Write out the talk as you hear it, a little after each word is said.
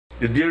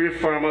the dairy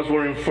farmers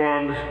were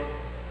informed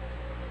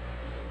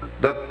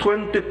that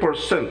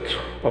 20%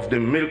 of the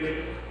milk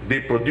they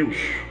produce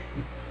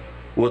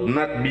would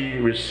not be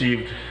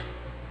received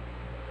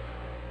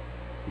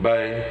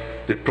by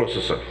the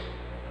processor.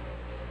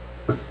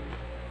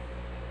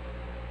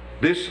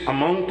 This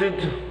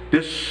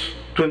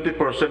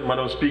 20%,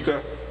 Madam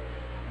Speaker,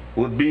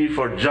 would be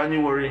for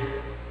January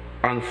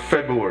and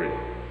February.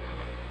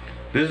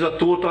 This is a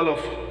total of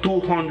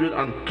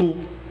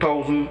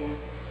 202,000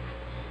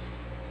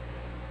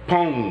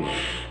 pounds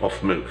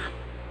of milk,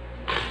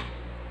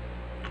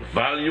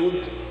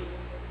 valued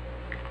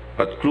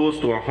at close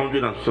to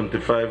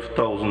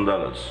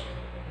 $175,000.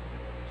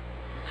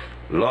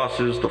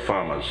 Losses to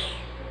farmers.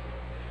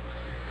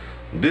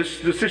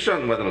 This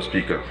decision, Madam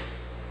Speaker,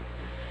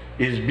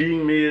 is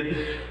being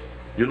made,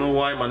 you know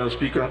why, Madam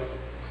Speaker?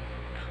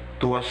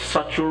 To a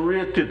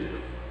saturated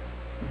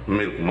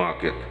milk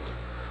market,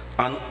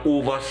 an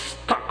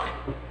overstock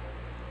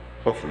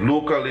of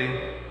locally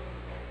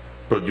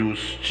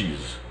produced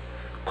cheese.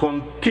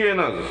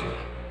 Containers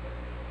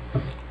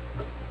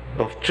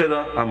of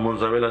cheddar and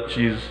mozzarella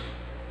cheese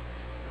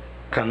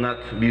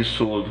cannot be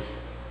sold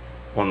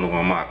on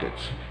our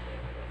markets.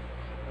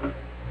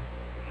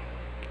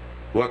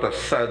 What a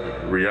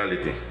sad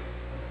reality.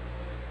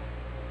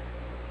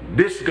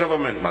 This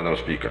government, Madam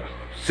Speaker,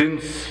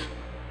 since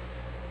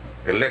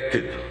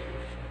elected,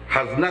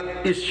 has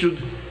not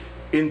issued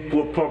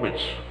import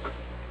permits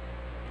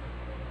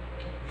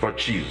for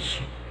cheese,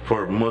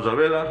 for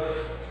mozzarella,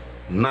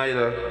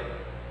 neither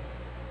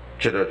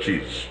cheddar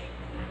cheese.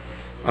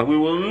 And we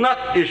will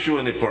not issue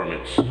any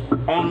permits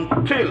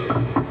until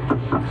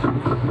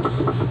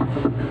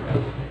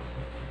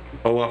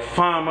our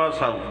farmers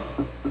have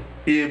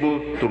able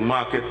to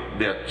market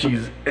their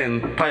cheese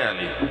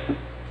entirely.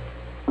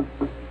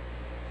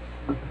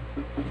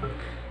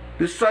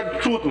 The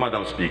sad truth,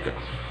 Madam Speaker,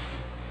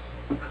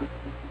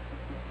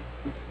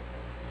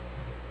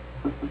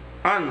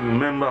 and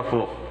member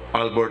for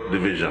Albert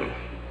Division,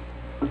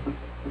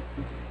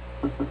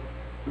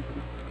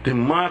 the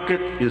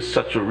market is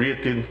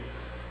saturated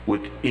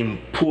with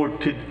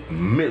imported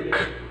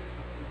milk.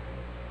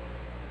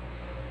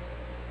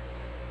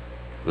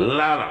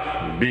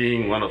 Lala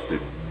being one of the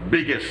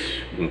biggest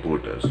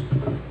importers.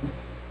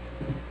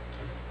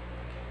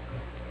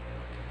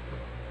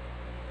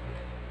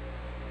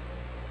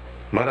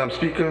 Madam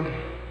Speaker,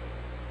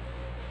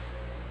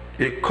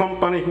 a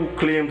company who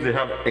claims they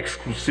have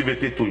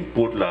exclusivity to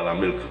import Lala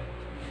milk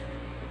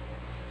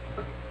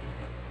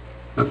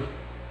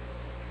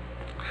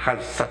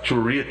has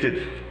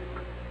saturated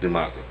the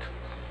market.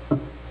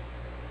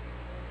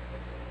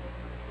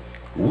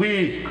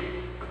 We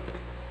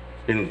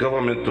in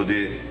government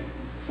today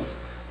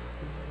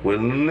will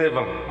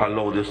never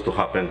allow this to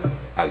happen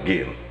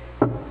again.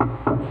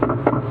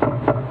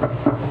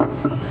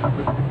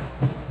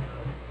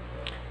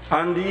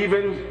 And the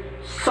even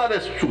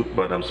saddest truth,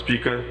 Madam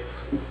Speaker,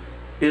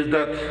 is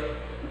that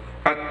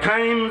at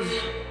times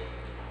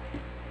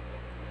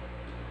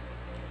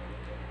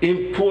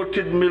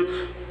imported milk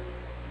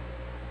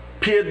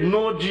paid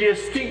no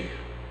GST.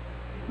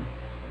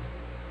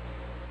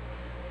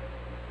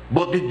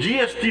 But the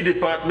GST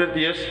department,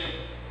 yes,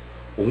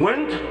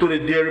 went to the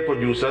dairy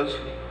producers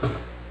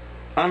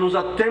and was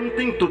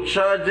attempting to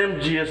charge them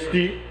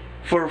GST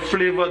for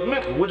flavored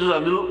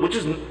milk, which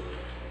is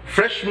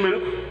fresh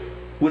milk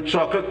with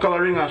chocolate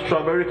coloring and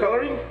strawberry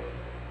coloring.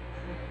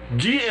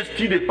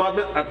 GST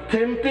department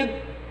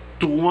attempted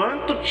to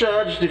want to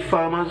charge the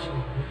farmers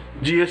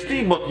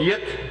GST, but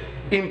yet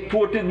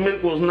imported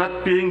milk was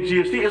not paying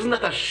GST. Isn't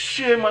that a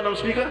shame, Madam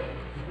Speaker?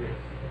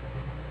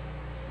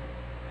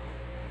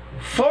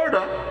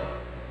 Further,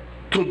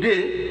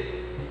 today,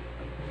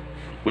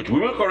 which we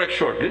will correct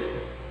shortly,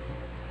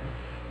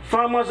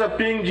 farmers are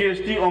paying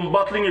GST on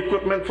bottling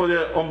equipment for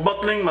their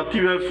bottling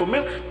materials for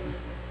milk.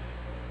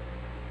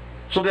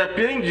 So they are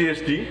paying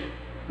GST,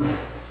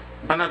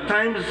 and at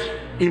times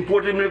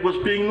imported milk was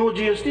paying no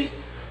GST.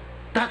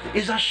 That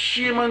is a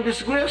shame and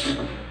disgrace.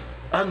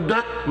 And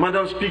that,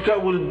 Madam Speaker,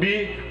 will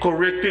be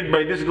corrected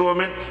by this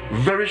government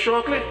very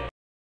shortly.